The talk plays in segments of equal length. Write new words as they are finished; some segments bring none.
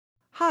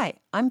Hi,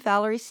 I'm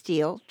Valerie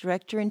Steele,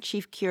 Director and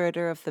Chief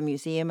Curator of the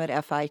Museum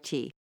at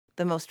FIT,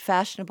 the most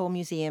fashionable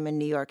museum in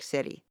New York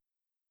City.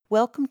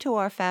 Welcome to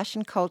our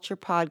Fashion Culture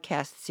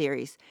podcast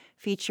series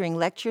featuring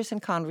lectures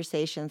and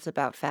conversations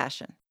about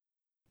fashion.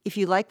 If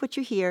you like what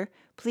you hear,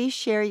 please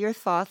share your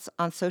thoughts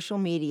on social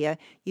media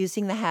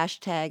using the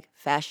hashtag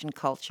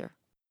 #FashionCulture.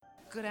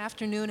 Good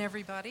afternoon,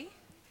 everybody.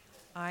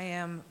 I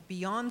am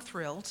beyond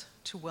thrilled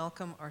to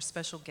welcome our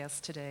special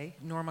guest today,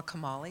 Norma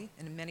Kamali,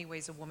 and in many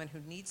ways a woman who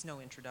needs no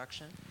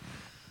introduction,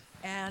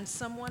 and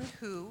someone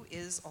who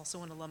is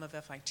also an alum of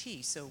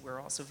FIT, so we're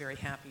also very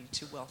happy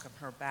to welcome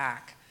her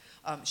back.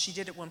 She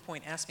did at one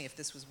point ask me if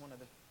this was one of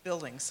the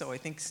buildings, so I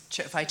think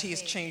FIT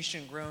has changed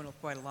and grown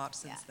quite a lot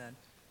since then.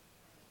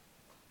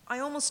 I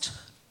almost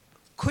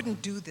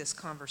couldn't do this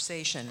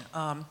conversation,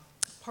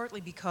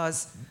 partly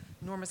because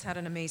Norma's had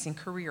an amazing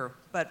career,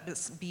 but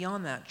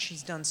beyond that,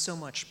 she's done so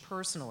much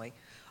personally.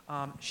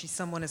 She's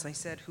someone, as I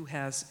said, who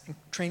has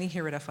training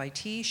here at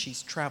FIT.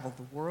 She's traveled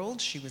the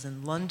world. She was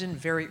in London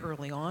very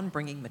early on,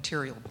 bringing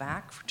material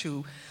back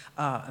to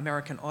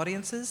American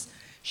audiences.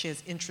 She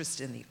has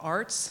interest in the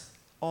arts,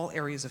 all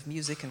areas of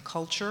music and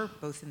culture,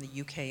 both in the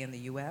UK and the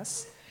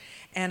US.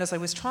 And as I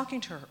was talking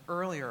to her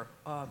earlier,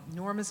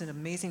 Norma's an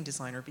amazing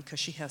designer because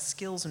she has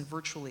skills in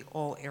virtually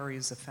all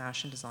areas of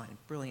fashion design.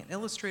 Brilliant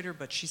illustrator,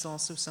 but she's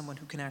also someone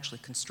who can actually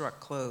construct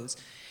clothes.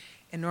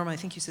 And Norma, I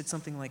think you said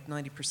something like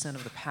 90%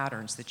 of the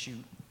patterns that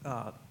you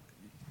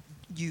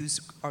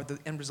use are the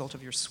end result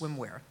of your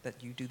swimwear,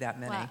 that you do that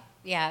many. Well,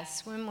 yeah,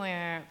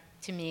 swimwear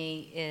to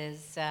me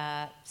is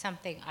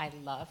something I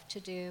love to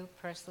do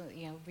personally.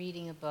 You know,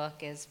 reading a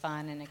book is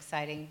fun and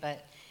exciting,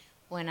 but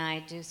when I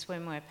do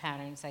swimwear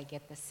patterns, I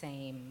get the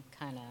same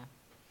kind of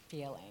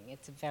feeling.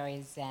 It's a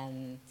very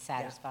zen,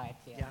 satisfied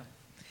feeling. Yeah.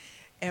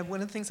 And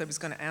one of the things I was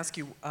going to ask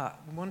you,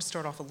 we want to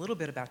start off a little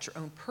bit about your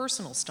own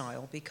personal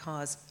style,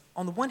 because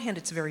on the one hand,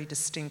 it's very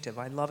distinctive.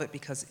 I love it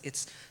because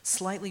it's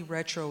slightly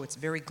retro, it's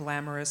very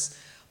glamorous,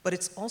 but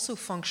it's also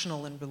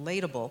functional and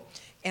relatable.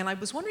 And I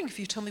was wondering if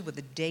you tell me what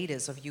the date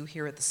is of you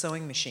here at the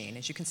sewing machine.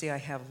 As you can see, I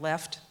have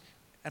left,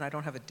 and I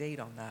don't have a date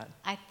on that.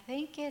 I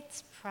think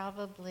it's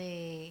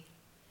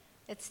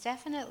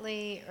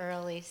definitely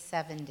early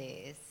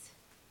 70s,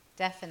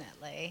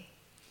 definitely.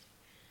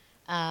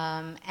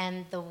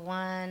 And the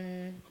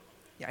one,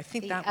 Yeah, I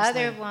think the that was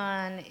other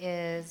one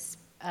is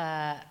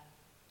I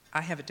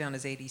have it down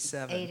as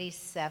 87.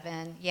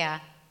 87, yeah,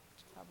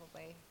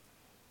 probably.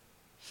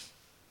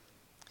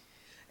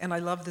 And I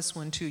love this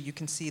one too. You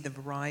can see the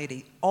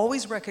variety.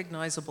 Always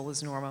recognizable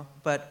as Norma,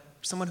 but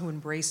someone who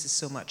embraces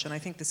so much. And I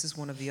think this is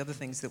one of the other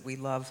things that we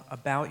love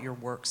about your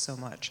work so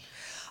much.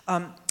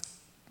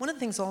 One of the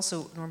things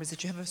also, Norma, is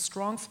that you have a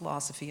strong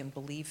philosophy and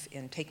belief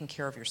in taking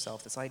care of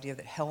yourself, this idea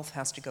that health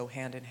has to go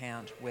hand in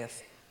hand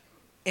with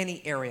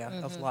any area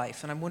of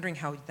life. And I'm wondering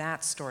how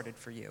that started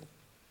for you.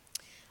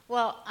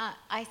 Well,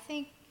 I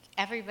think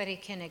everybody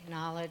can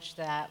acknowledge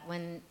that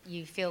when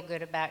you feel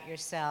good about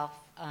yourself,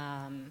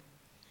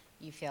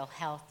 you feel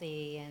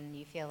healthy and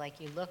you feel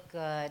like you look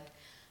good,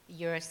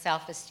 your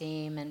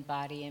self-esteem and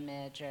body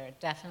image are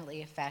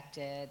definitely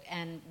affected.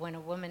 And when a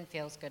woman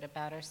feels good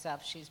about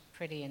herself, she's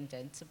pretty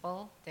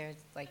invincible. There's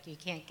like, you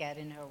can't get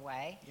in her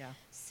way. Yeah.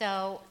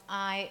 So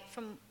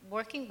from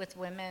working with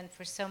women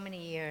for so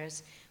many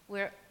years,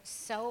 we're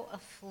so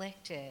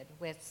afflicted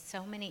with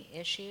so many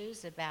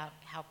issues about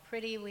how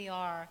pretty we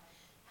are,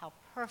 how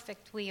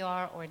perfect we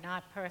are or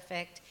not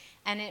perfect,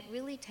 and it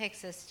really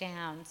takes us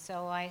down.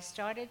 So I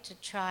started to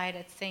try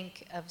to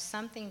think of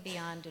something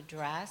beyond a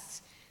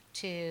dress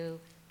to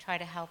try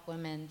to help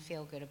women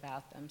feel good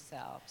about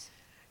themselves.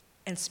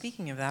 And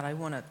speaking of that, I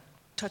want to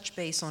touch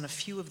base on a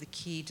few of the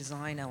key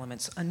design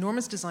elements.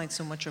 Norma's designed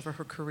so much over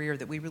her career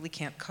that we really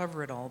can't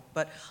cover it all,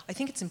 but I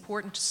think it's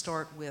important to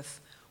start with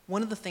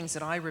one of the things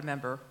that I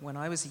remember when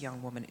I was a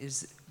young woman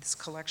is this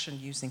collection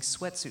using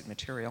sweatsuit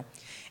material.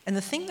 And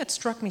the thing that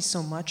struck me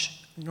so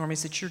much, Norma,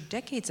 is that you're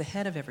decades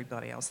ahead of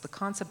everybody else. The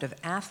concept of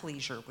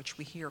athleisure, which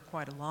we hear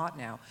quite a lot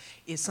now,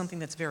 is something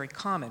that's very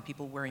common,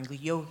 people wearing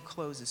yoga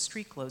clothes as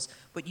street clothes,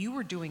 but you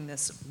were doing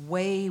this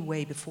way,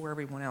 way before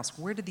everyone else.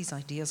 Where did these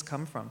ideas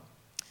come from?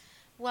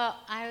 Well,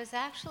 I was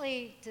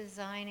actually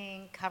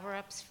designing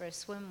cover-ups for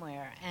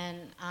swimwear, and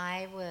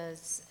I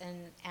was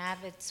an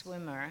avid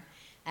swimmer.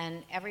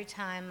 And every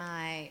time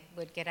I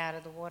would get out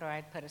of the water,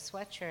 I'd put a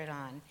sweatshirt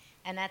on.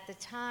 And at the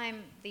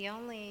time, the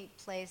only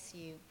place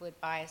you would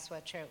buy a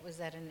sweatshirt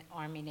was at an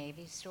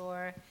Army-Navy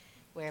store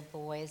where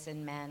boys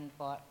and men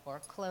bought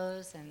work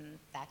clothes and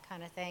that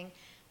kind of thing.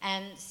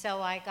 And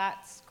so I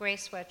got gray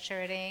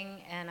sweatshirting,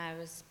 and I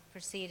was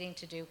proceeding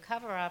to do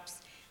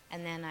cover-ups.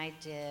 And then I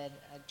did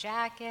a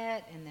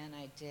jacket, and then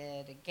I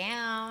did a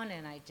gown,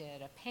 and I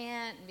did a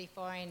pant. And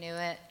before I knew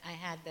it, I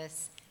had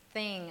this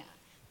thing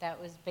that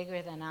was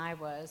bigger than I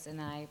was, and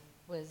I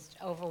was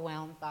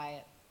overwhelmed by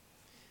it.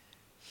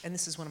 And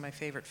this is one of my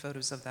favorite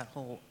photos of that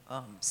whole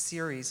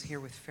series here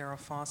with Farrah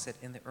Fawcett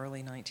in the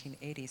early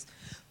 1980s.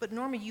 But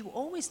Norma, you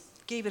always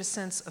gave it a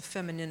sense of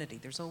femininity.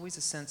 There's always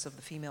a sense of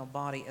the female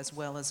body as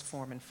well as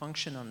form and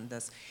function on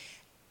this.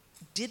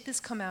 Did this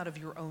come out of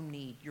your own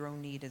need? Your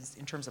own need is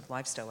in terms of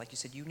lifestyle, like you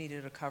said, you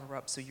needed a cover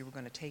up, so you were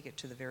going to take it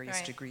to the various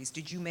Right. degrees.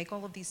 Did you make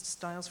all of these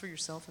styles for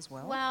yourself as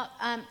well? Well,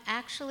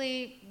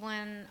 actually,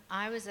 when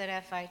I was at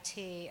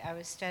FIT, I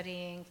was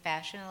studying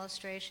fashion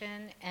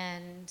illustration,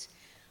 and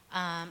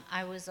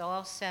I was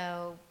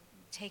also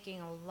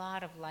taking a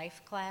lot of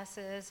life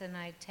classes, and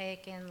I'd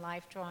taken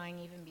life drawing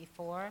even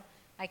before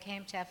I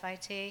came to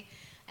FIT.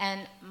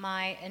 And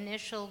my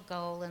initial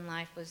goal in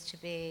life was to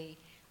be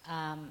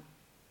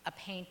a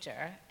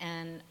painter,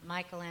 and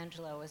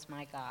Michelangelo was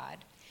my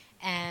god.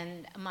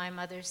 And my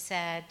mother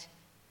said,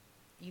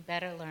 you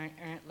better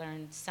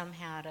learn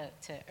somehow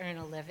to earn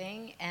a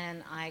living,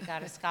 and I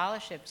got a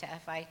scholarship to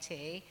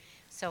FIT,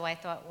 so I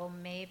thought, well,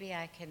 maybe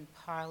I can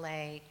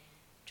parlay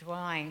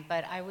drawing,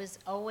 but I was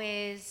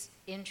always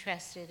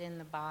interested in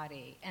the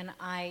body, and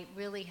I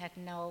really had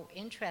no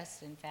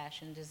interest in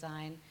fashion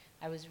design.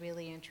 I was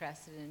really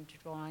interested in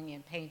drawing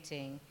and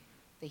painting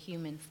the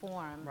human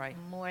form Right.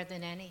 more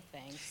than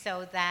anything,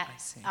 so that I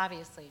see.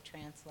 obviously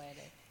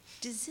translated.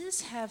 Does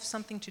this have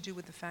something to do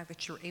with the fact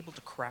that you're able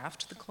to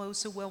craft the clothes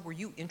so well? Were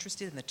you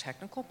interested in the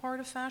technical part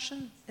of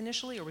fashion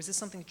initially, or was this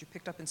something that you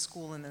picked up in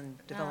school and then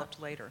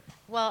developed later?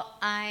 Well,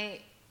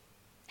 I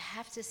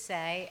have to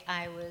say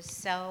I was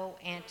so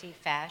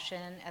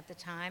anti-fashion at the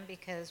time,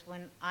 because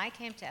when I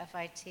came to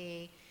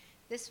FIT,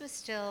 this was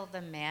still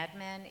the Mad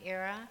Men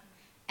era,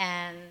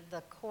 and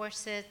the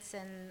corsets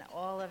and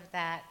all of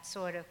that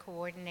sort of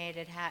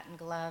coordinated hat and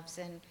gloves.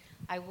 And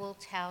I will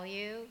tell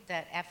you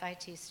that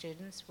FIT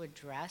students were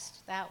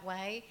dressed that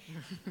way.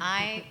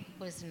 I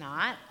was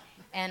not,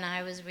 and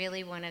I was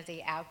really one of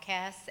the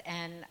outcasts,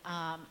 and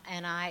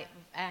I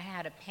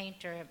had a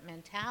painter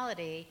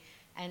mentality,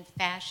 and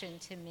fashion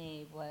to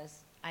me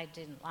was, I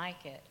didn't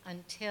like it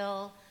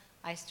until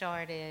I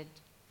started,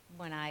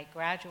 when I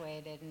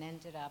graduated and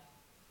ended up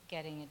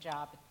getting a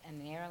job in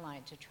the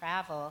airline to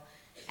travel,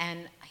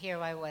 and here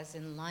I was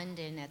in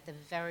London at the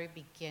very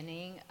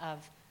beginning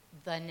of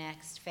the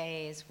next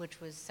phase,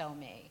 which was So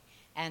Me.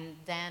 And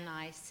then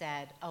I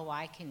said, oh,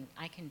 I can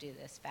do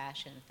this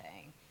fashion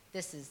thing.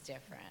 This is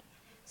different.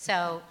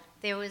 So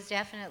there was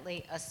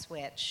definitely a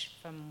switch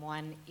from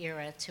one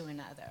era to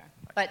another.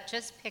 But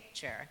just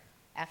picture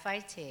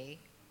FIT,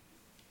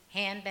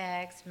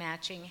 handbags,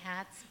 matching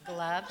hats,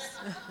 gloves,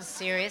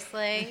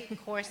 seriously,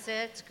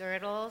 corsets,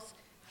 girdles,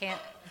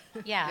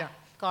 Yeah.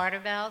 garter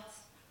belts,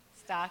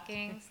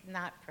 stockings,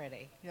 not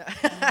pretty. Yeah.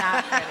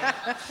 Not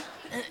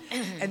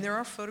pretty. And there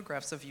are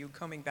photographs of you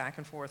coming back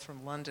and forth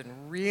from London,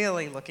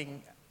 really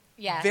looking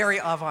Yes. very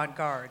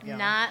avant-garde. Yeah.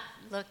 Not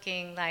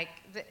looking like,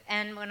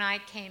 and when I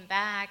came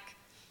back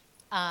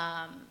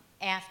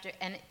after,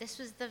 and this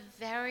was the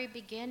very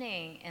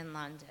beginning in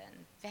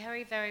London,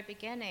 very, very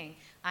beginning.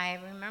 I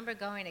remember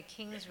going to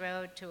King's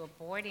Road to a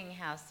boarding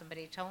house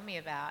somebody told me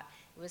about.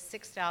 It was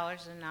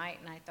 $6 a night,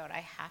 and I thought,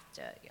 I have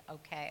to,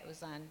 okay. It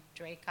was on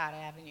Draycott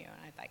Avenue,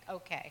 and I thought,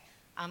 okay,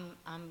 I'm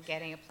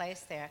getting a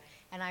place there.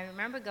 And I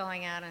remember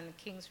going out on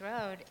King's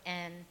Road,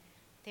 and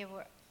there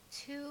were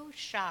two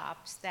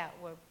shops that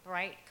were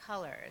bright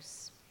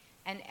colors,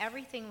 and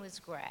everything was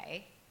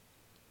gray.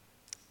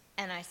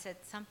 And I said,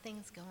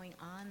 something's going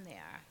on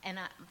there. And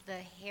the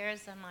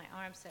hairs on my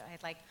arms,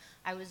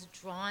 I was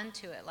drawn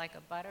to it like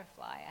a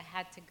butterfly. I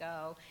had to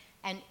go.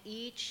 And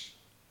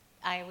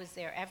I was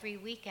there every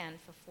weekend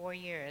for 4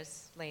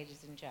 years,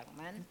 ladies and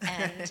gentlemen.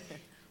 And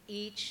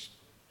each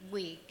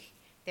week,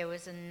 there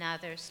was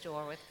another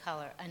store with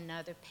color,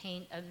 another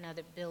paint,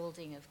 another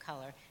building of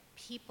color,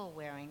 people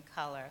wearing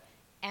color,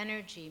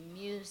 energy,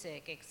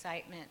 music,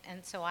 excitement.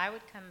 And so I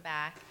would come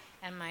back,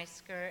 and my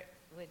skirt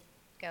would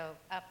go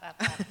up, up,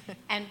 up.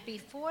 And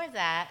before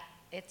that,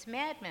 it's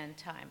Mad Men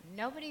time.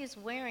 Nobody is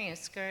wearing a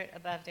skirt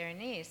above their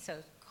knees, so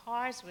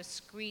cars were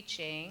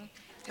screeching.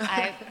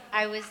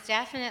 I was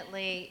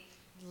definitely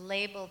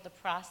labeled the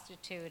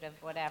prostitute of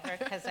whatever,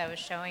 because I was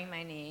showing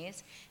my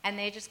knees, and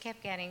they just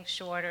kept getting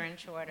shorter and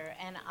shorter.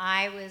 And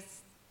I was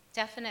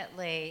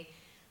definitely,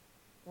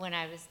 when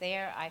I was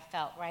there, I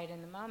felt right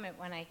in the moment.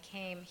 When I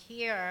came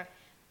here,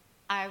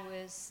 I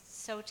was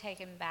so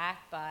taken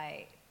back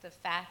by the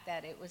fact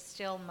that it was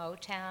still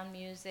Motown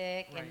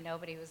music, Right. and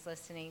nobody was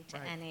listening to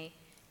Right. any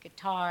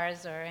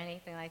guitars or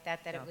anything like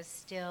that, Yeah. it was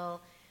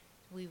still,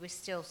 we were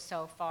still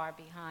so far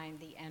behind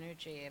the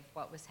energy of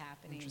what was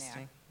happening Interesting,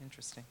 there.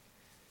 interesting.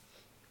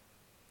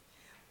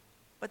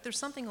 But there's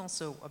something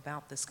also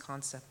about this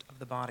concept of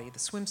the body. The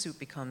swimsuit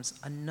becomes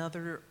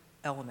another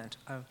element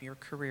of your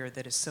career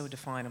that is so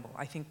definable.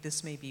 I think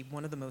this may be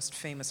one of the most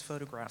famous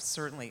photographs,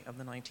 certainly of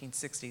the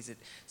 1960s. It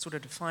sort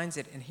of defines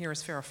it, and here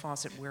is Farrah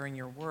Fawcett wearing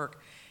your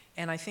work.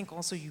 And I think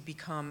also you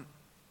become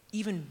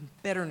even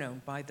better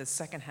known by the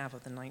second half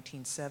of the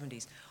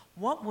 1970s.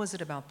 What was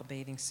it about the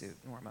bathing suit,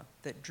 Norma,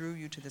 that drew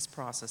you to this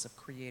process of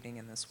creating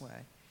in this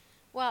way?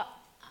 Well,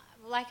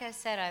 like I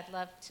said, I'd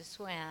loved to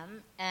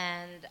swim,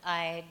 and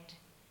I'd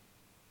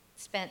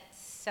spent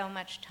so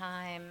much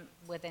time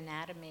with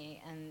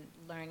anatomy and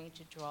learning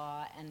to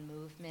draw and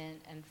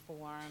movement and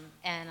form,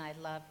 and I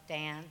loved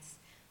dance.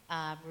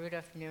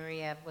 Rudolf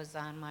Nureyev was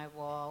on my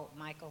wall,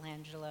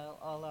 Michelangelo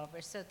all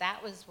over. So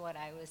that was what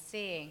I was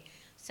seeing.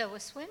 So a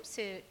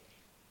swimsuit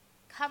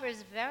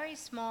covers a very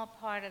small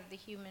part of the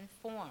human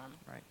form.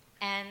 Right.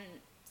 And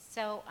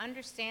so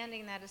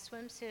understanding that a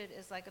swimsuit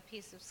is like a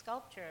piece of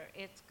sculpture,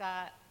 it's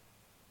got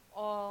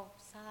all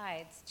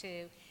sides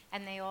to,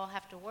 and they all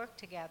have to work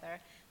together.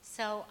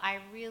 So I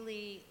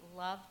really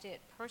loved it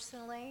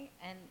personally,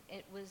 and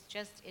it was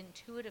just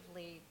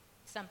intuitively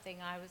something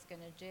I was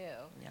going to do.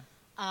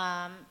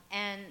 Yeah.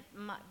 And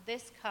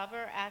this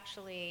cover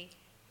actually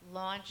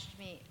launched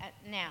me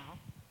now,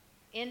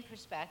 in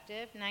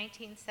perspective,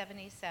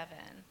 1977,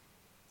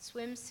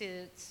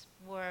 swimsuits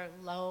were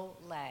low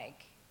leg.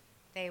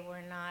 They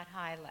were not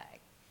high leg.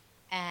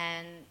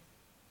 And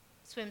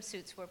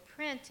swimsuits were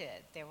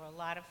printed. There were a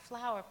lot of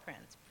flower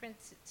prints.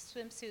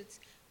 Swimsuits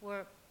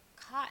were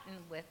cotton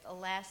with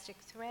elastic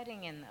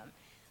threading in them.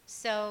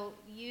 So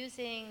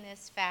using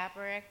this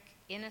fabric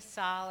in a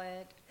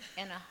solid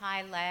and a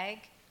high leg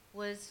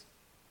was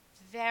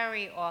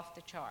very off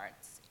the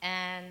charts.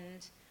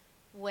 And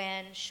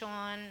when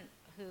Sean,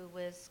 who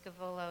was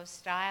Scavolo's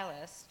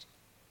stylist,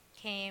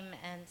 came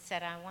and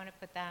said, I want to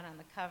put that on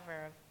the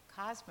cover of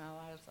Cosmo,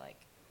 I was like,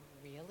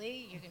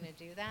 really? You're going to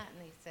do that?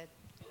 And he said,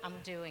 I'm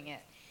doing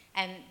it.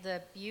 And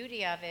the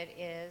beauty of it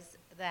is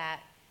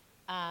that,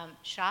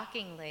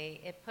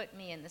 shockingly, it put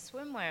me in the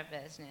swimwear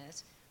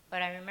business.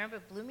 But I remember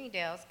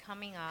Bloomingdale's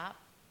coming up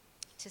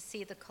to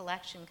see the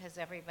collection because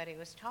everybody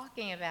was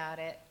talking about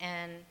it.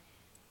 And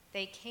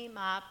they came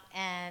up,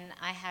 and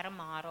I had a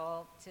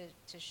model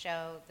to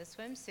show the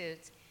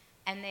swimsuits.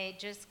 And they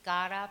just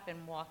got up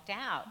and walked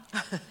out.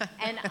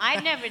 And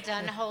I'd never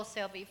done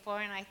wholesale before,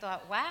 and I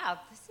thought, wow,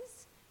 this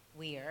is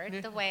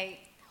weird, the way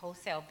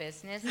wholesale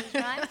business is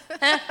run.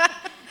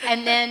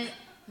 and then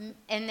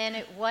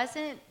it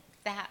wasn't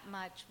that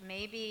much,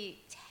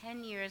 maybe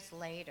 10 years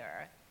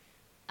later,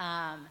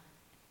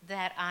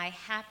 that I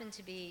happened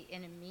to be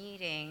in a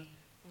meeting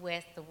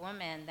with the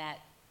woman that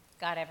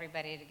got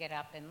everybody to get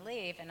up and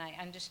leave, and I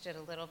understood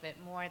a little bit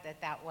more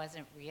that that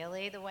wasn't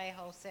really the way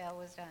wholesale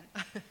was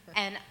done.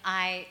 And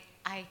I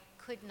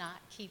could not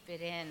keep it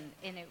in,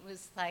 and it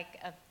was like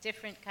a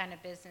different kind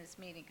of business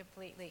meeting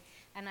completely.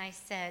 And I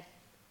said,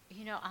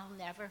 you know, I'll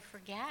never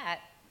forget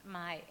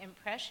my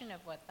impression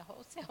of what the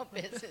wholesale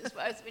business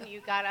was when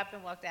you got up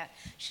and walked out.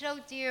 She said, oh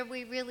dear,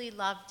 we really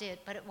loved it,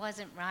 but it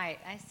wasn't right.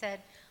 I said,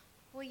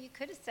 well, you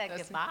could have said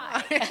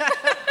goodbye.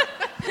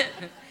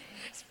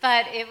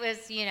 But it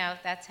was, you know,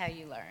 that's how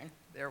you learn.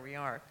 There we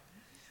are.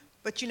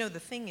 But you know, the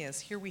thing is,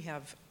 here we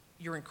have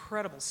your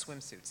incredible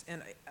swimsuits,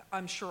 and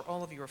I'm sure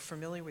all of you are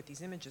familiar with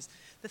these images.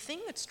 The thing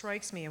that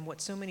strikes me, and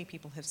what so many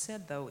people have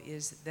said, though,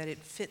 is that it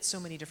fits so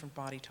many different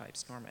body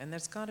types, Norma, and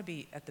that's got to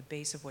be at the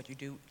base of what you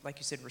do, like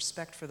you said,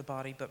 respect for the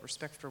body, but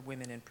respect for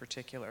women in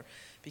particular,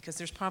 because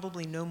there's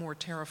probably no more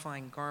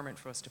terrifying garment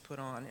for us to put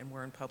on and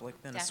wear in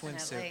public than Definitely.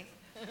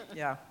 a swimsuit.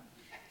 Yeah.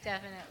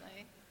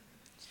 Definitely.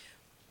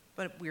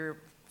 But we're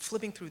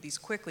flipping through these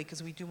quickly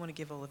because we do want to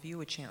give all of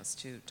you a chance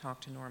to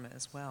talk to Norma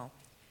as well.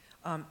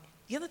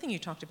 The other thing you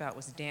talked about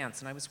was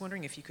dance, and I was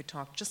wondering if you could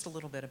talk just a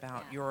little bit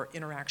about your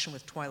interaction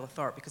with Twyla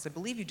Tharp, because I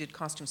believe you did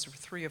costumes for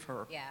 3 of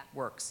her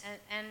works.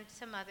 And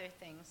some other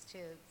things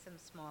too, some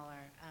smaller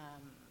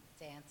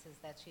dances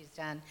that she's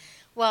done.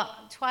 Well,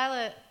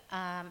 Twyla,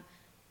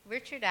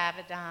 Richard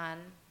Avedon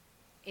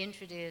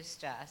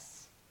introduced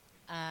us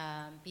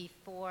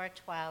before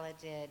Twyla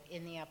did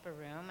In the Upper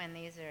Room, and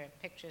these are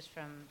pictures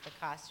from the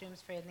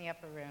costumes for In the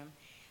Upper Room.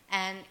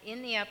 And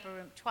In the Upper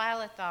Room,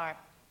 Twyla Tharp,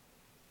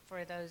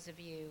 for those of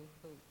you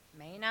who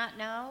may not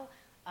know,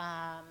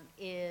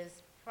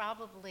 is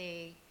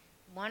probably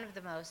one of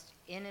the most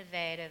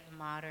innovative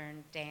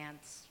modern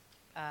dance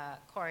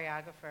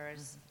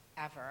choreographers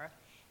ever.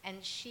 And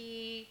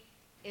she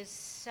is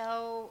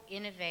so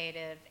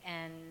innovative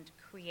and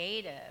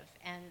creative.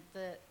 And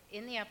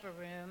In the Upper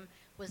Room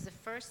was the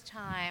first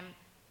time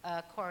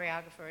a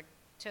choreographer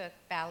took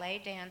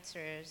ballet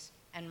dancers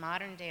and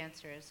modern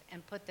dancers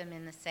and put them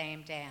in the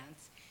same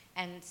dance.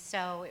 And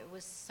so it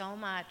was so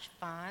much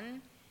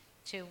fun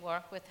to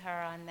work with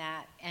her on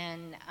that.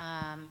 And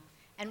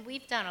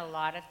we've done a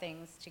lot of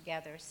things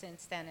together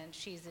since then, and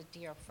she's a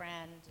dear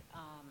friend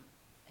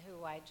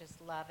who I just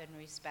love and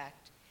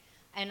respect.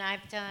 And I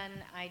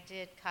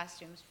did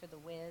costumes for The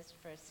Wiz,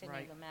 for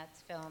Sidney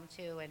Lumet's film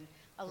too, and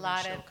a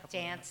lot of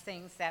dance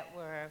things that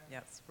were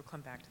we'll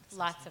come back to this.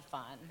 Lots of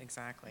fun.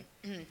 Exactly.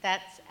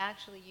 That's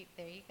actually,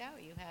 there you go,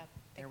 you have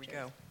pictures. There we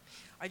go.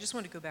 I just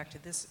want to go back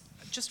to this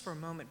just for a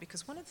moment,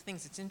 because one of the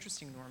things that's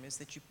interesting, Norm, is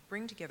that you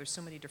bring together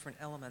so many different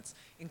elements,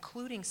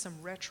 including some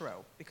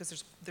retro,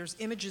 because there's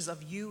images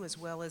of you as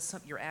well as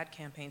your ad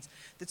campaigns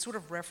that sort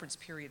of reference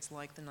periods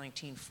like the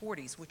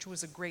 1940s, which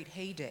was a great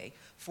heyday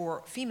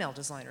for female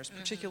designers,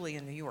 particularly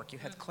in New York. You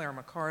had Claire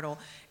McCardle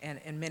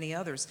and many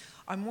others.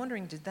 I'm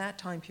wondering, did that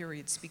time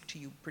period speak to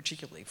you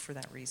particularly for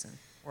that reason,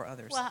 or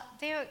others? Well,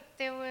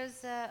 there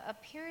was a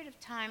period of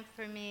time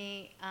for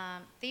me,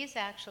 these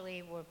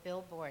actually were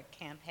billboard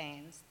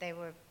campaigns. They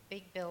were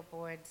big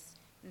billboards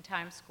in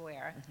Times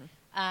Square.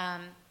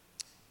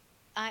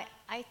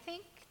 I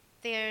think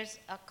there's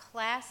a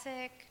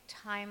classic,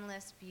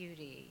 timeless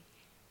beauty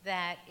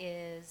that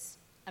is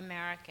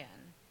American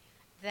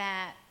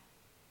that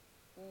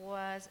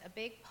was a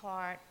big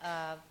part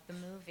of the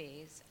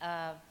movies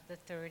of the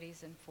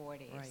 30s and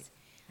 40s. Right,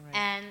 right.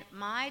 And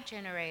my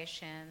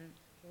generation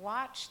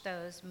watched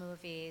those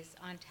movies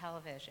on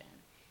television.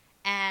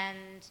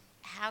 And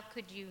how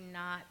could you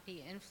not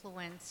be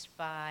influenced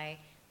by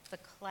the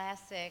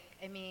classic?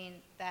 I mean,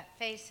 that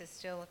face is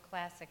still a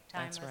classic,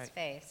 That's timeless right,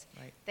 face.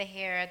 right. The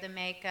hair, the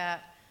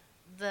makeup,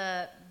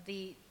 the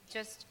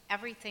just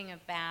everything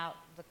about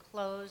the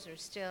clothes are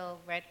still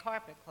red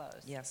carpet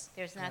clothes. Yes,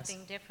 There's yes.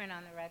 nothing different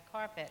on the red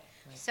carpet.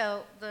 Right.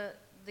 So the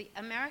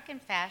American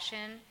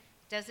fashion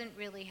doesn't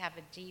really have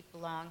a deep,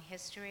 long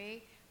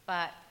history,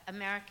 but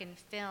American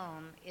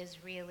film is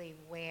really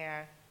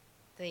where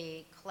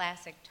the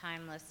classic,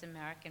 timeless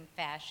American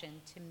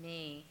fashion, to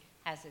me,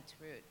 has its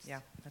roots.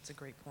 Yeah, that's a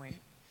great point.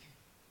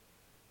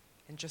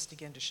 And just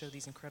again to show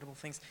these incredible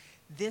things,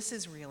 this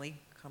is really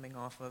coming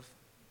off of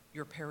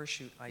your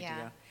parachute idea.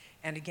 Yeah.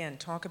 And again,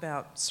 talk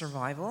about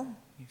survival.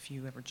 If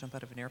you ever jump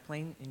out of an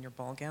airplane in your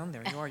ball gown,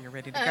 there you are, you're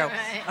ready to go.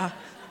 Right.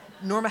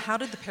 Norma, how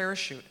did the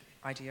parachute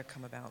idea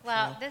come about?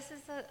 Well, this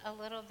is a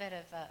little bit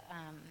of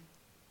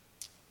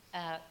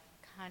a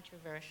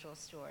controversial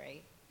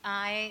story.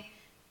 I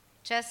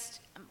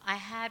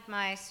had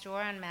my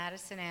store on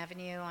Madison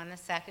Avenue on the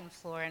second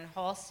floor, and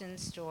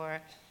Halston's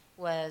store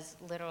was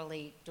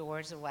literally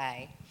doors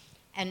away.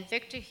 And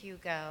Victor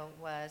Hugo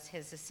was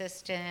his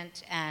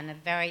assistant and a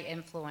very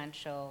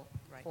influential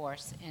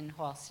force in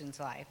Halston's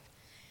life.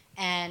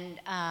 And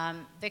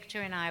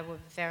Victor and I were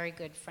very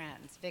good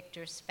friends.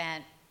 Victor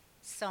spent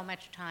so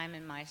much time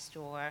in my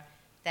store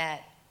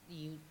that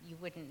you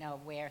wouldn't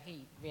know where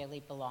he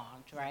really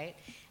belonged, right?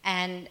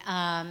 And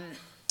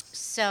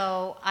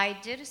so I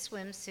did a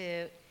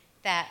swimsuit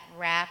that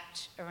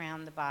wrapped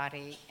around the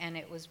body, and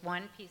it was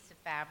one piece of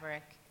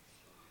fabric,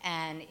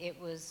 and it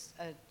was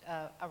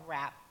a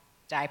wrap,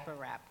 diaper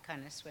wrap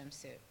kind of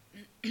swimsuit.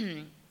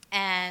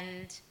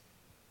 And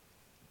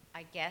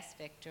I guess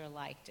Victor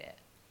liked it.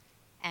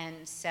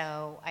 And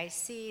so I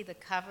see the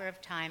cover of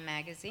Time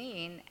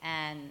magazine,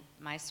 and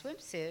my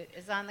swimsuit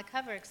is on the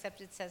cover,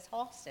 except it says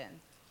Halston.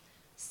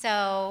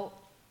 So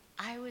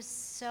I was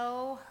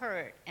so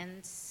hurt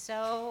and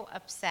so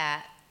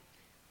upset.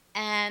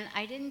 And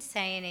I didn't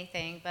say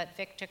anything, but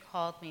Victor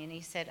called me and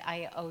he said,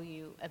 I owe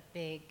you a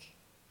big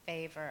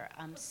favor.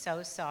 I'm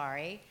so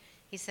sorry.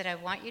 He said, I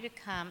want you to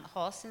come.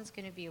 Halston's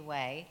going to be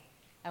away.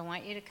 I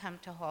want you to come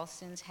to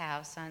Halston's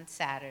house on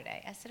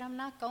Saturday. I said, I'm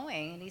not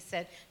going. And he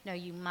said, no,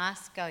 you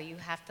must go. You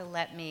have to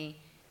let me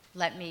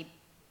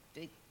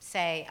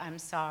say I'm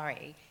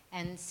sorry.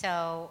 And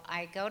so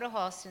I go to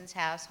Halston's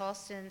house.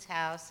 Halston's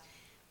house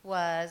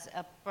was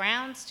a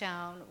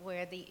brownstone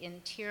where the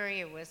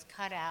interior was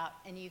cut out,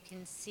 and you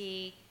can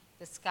see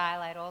the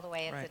skylight all the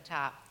way at the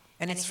top.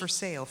 And it's for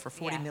sale for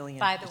 $40 million.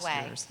 By the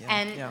way.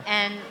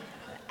 Yeah.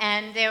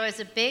 And there was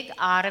a big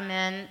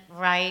ottoman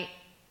right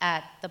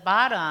at the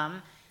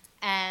bottom,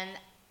 and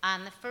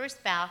on the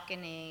first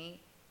balcony,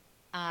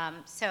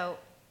 so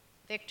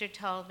Victor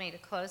told me to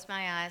close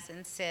my eyes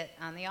and sit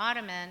on the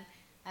ottoman,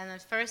 and on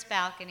the first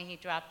balcony he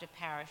dropped a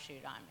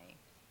parachute on me.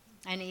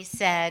 And he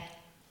said,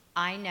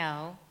 I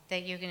know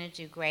that you're going to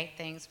do great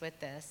things with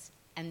this,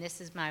 and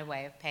this is my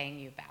way of paying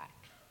you back.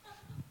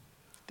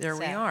 There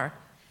we are.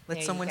 Let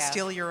there someone you go.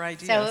 steal your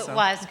idea. So it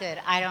was good.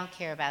 I don't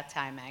care about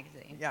Time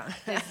magazine. Yeah.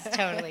 This is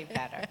totally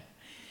better.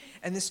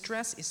 And this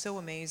dress is so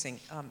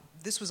amazing.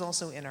 This was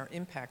also in our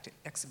Impact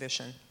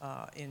exhibition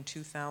in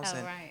 2012.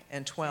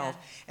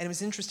 Yeah. And it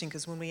was interesting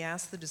because when we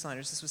asked the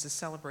designers, this was a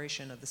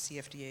celebration of the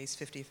CFDA's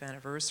 50th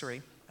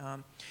anniversary,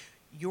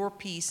 your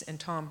piece and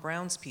Tom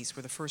Brown's piece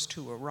were the first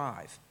to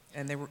arrive.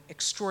 And they were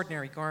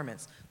extraordinary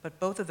garments, but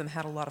both of them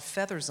had a lot of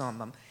feathers on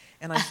them.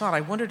 And I thought,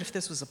 I wondered if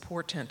this was a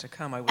portent to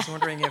come. I was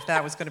wondering if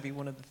that was going to be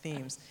one of the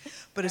themes.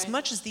 But as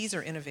much as these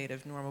are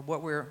innovative, Norma,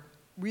 what we're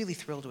really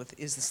thrilled with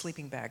is the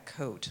sleeping bag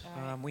coat.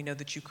 We know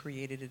that you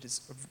created it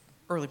as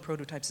early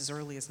prototypes as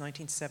early as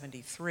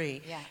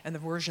 1973, and the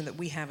version that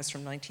we have is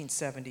from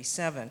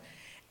 1977.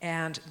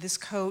 And this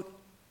coat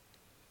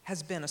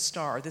has been a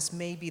star. This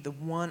may be the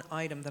one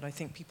item that I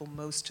think people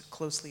most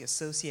closely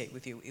associate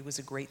with you. It was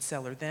a great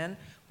seller then.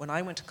 When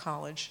I went to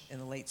college in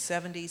the late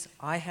 70s,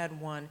 I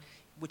had one,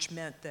 which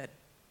meant that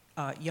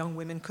young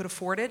women could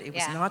afford it. It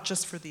was not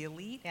just for the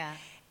elite.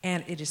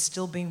 And it is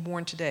still being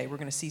worn today. We're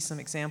going to see some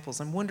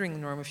examples. I'm wondering,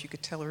 Norma, if you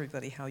could tell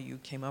everybody how you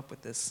came up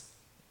with this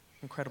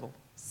incredible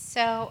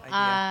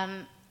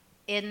idea.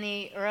 In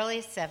the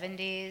early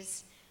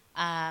 70s,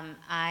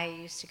 I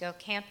used to go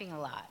camping a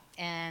lot.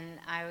 And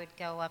I would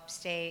go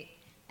upstate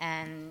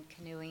and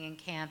canoeing and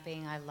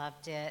camping. I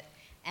loved it.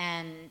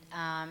 And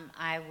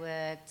I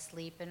would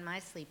sleep in my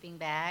sleeping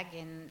bag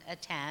in a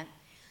tent.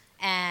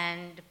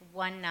 And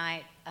one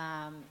night,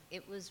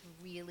 it was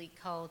really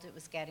cold. It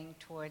was getting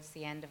towards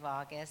the end of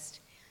August.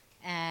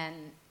 And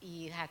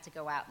you had to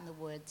go out in the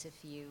woods if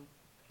you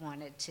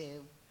wanted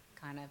to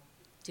kind of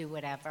do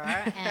whatever.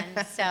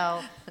 And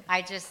so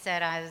I just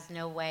said, there's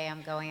no way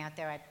I'm going out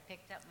there. I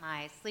picked up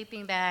my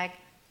sleeping bag,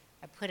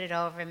 I put it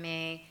over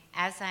me.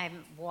 As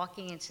I'm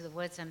walking into the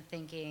woods, I'm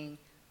thinking,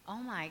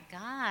 oh my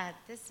God,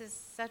 this is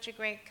such a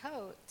great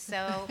coat.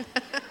 So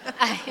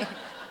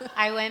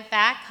I went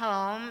back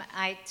home,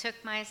 I took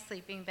my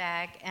sleeping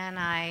bag, and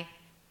I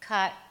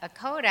cut a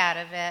coat out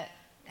of it,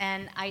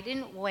 and I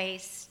didn't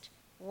waste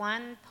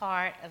one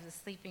part of the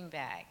sleeping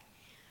bag.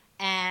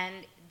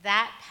 And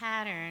that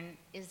pattern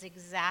is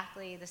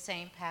exactly the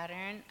same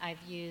pattern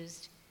I've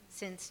used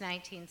since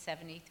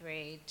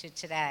 1973 to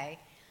today.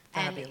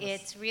 Fabulous. And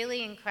it's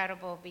really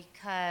incredible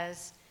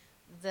because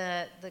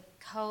the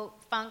coat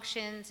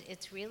functions.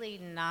 It's really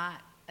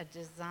not a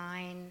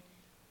design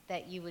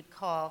that you would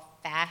call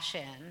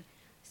fashion.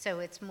 So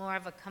it's more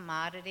of a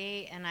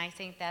commodity, and I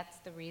think that's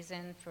the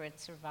reason for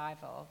its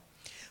survival.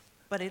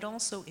 But it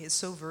also is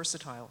so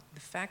versatile.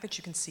 The fact that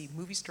you can see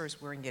movie stars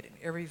wearing it in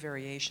every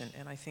variation,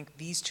 and I think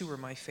these two are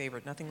my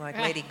favorite. Nothing like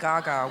Lady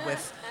Gaga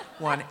with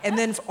one. And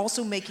then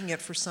also making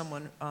it for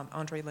someone,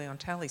 Andre Leon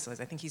Talley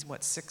size. I think he's,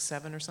 what,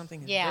 6'7" or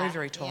something? He's a very,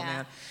 very tall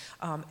man.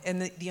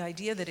 And the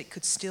idea that it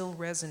could still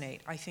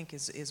resonate, I think,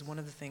 is one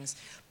of the things.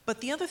 But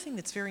the other thing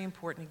that's very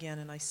important, again,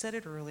 and I said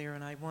it earlier,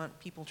 and I want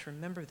people to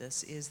remember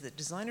this, is that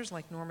designers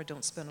like Norma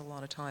don't spend a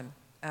lot of time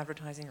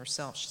advertising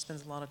herself. She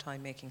spends a lot of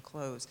time making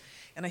clothes.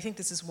 And I think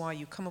this is why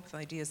you come up with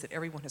ideas that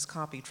everyone has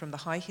copied, from the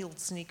high-heeled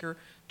sneaker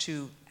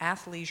to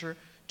athleisure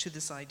to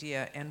this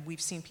idea. And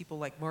we've seen people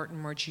like Martin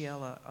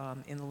Margiela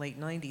in the late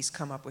 90s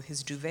come up with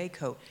his duvet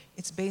coat.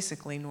 It's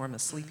basically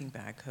Norma's sleeping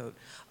bag coat.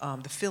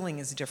 The filling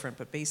is different,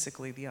 but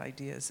basically the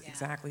idea is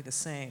exactly the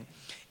same.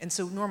 And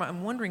so, Norma,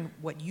 I'm wondering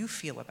what you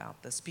feel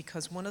about this,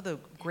 because one of the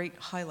great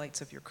highlights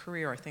of your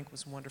career, I think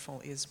was wonderful,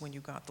 is when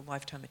you got the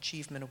Lifetime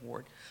Achievement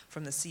Award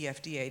from the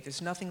CFDA.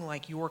 There's nothing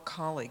like your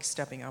colleagues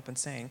stepping up and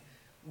saying,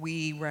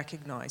 we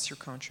recognize your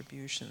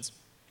contributions.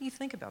 What do you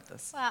think about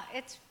this? Well,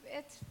 it's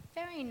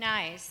very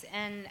nice,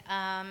 and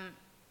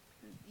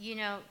you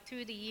know,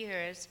 through the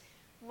years,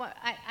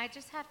 I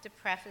just have to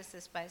preface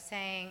this by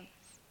saying,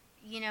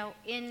 you know,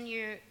 in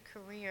your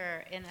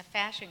career, in a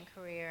fashion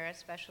career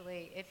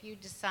especially, if you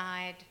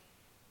decide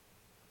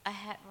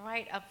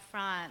right up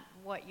front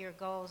what your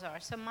goals are.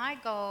 So my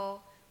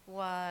goal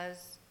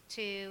was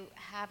to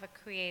have a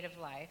creative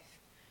life.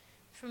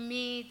 For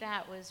me,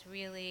 that was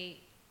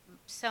really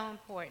so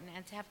important,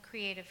 and to have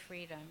creative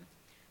freedom.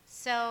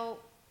 So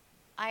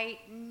I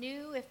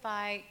knew if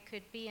I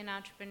could be an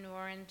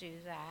entrepreneur and do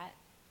that,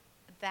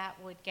 that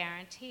would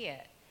guarantee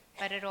it.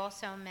 But it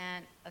also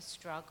meant a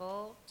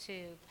struggle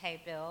to pay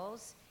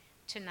bills,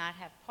 to not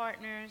have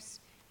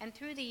partners. And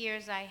through the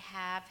years, I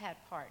have had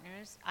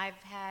partners. I've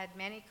had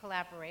many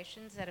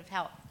collaborations that have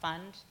helped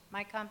fund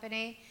my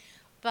company.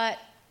 But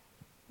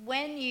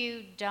when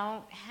you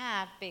don't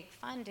have big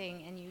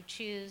funding and you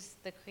choose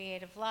the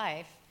creative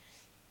life,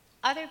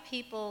 other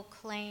people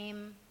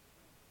claim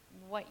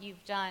what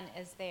you've done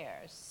as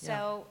theirs.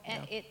 So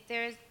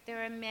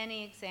there are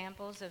many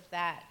examples of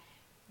that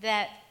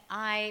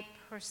I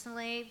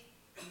personally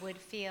would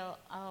feel,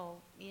 oh,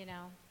 you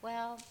know,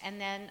 well, and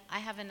then I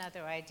have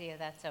another idea,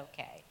 that's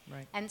okay.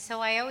 Right. And so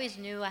I always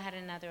knew I had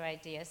another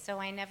idea, so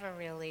I never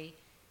really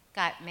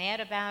got mad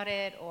about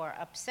it or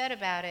upset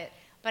about it,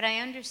 but I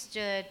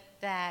understood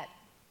that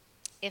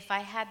if I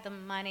had the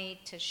money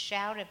to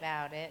shout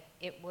about it,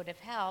 it would have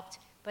helped,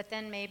 but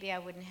then maybe I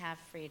wouldn't have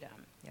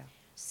freedom. Yeah.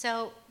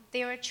 So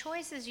there are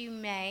choices you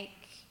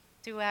make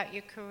throughout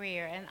your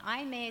career, and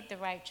I made the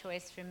right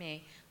choice for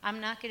me.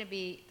 I'm not going to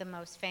be the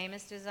most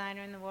famous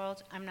designer in the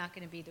world. I'm not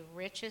going to be the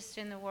richest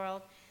in the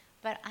world,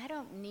 but I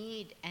don't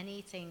need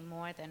anything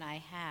more than I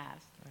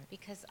have,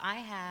 because I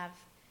have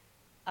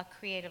a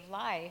creative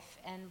life,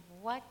 and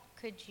what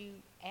could you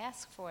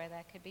ask for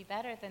that could be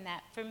better than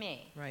that for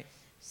me? Right.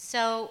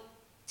 So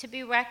to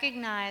be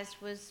recognized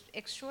was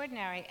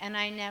extraordinary, and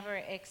I never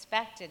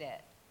expected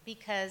it,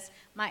 because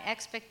my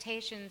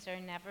expectations are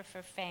never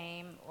for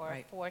fame or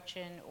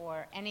fortune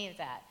or any of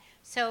that.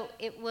 So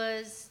it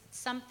was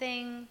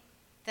something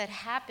that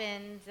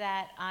happened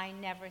that I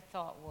never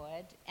thought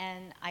would,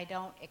 and I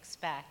don't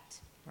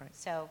expect. Right.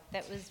 So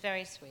that was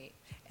very sweet.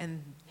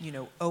 And, you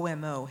know,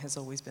 OMO has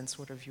always been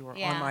sort of your,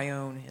 on my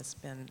own has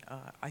been,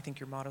 I think,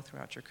 your motto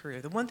throughout your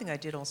career. The one thing I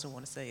did also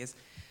want to say is,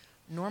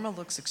 Norma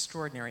looks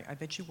extraordinary. I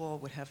bet you all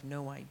would have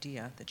no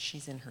idea that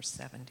she's in her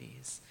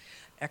 70s,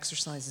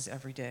 exercises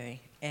every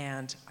day.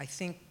 And I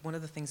think one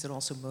of the things that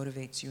also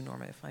motivates you,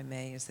 Norma, if I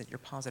may, is that your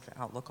positive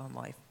outlook on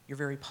life. You're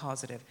very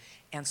positive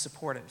and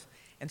supportive.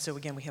 And so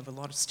again, we have a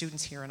lot of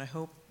students here, and I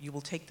hope you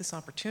will take this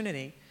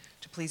opportunity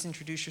to please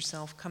introduce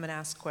yourself, come and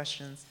ask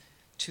questions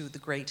to the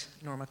great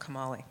Norma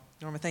Kamali.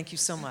 Norma, thank you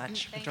so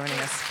much for joining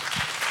us.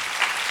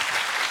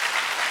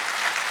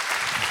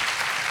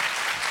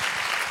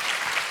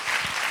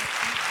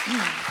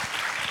 Mm.